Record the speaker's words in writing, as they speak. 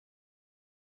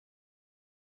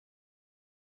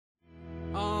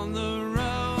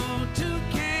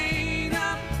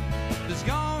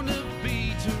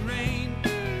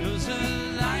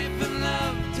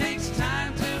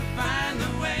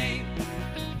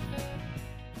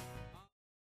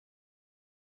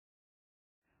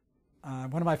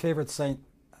One of my favorite Saint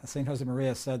Jose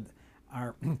Maria said,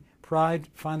 "Our pride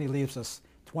finally leaves us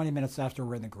 20 minutes after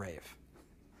we're in the grave."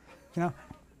 You know,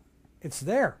 it's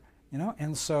there. You know,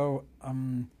 and so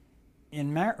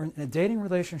in a dating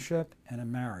relationship and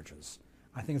in marriages,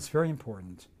 I think it's very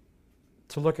important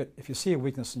to look at, if you see a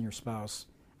weakness in your spouse.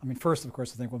 I mean, first, of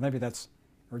course, to think, well, maybe that's,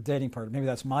 or dating partner, maybe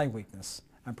that's my weakness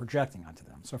I'm projecting onto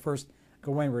them. So first,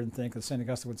 go inward and think, as St.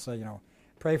 Augustine would say, you know,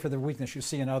 pray for the weakness you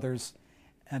see in others,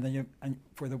 and then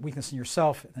for the weakness in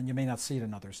yourself, and you may not see it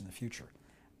in others in the future.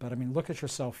 But I mean, look at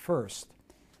yourself first,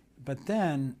 but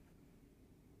then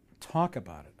talk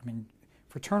about it. I mean,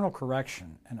 fraternal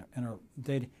correction and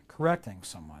correcting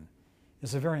someone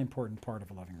is a very important part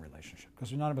of a loving relationship,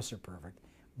 because none of us are perfect.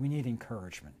 We need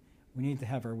encouragement. We need to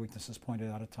have our weaknesses pointed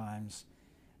out at times,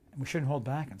 and we shouldn't hold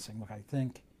back and saying, look, I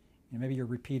think, you know, maybe you're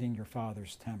repeating your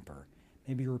father's temper.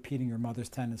 Maybe you're repeating your mother's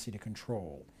tendency to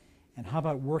control. And how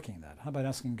about working that? How about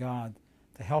asking God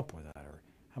to help with that? Or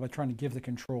how about trying to give the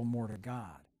control more to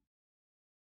God?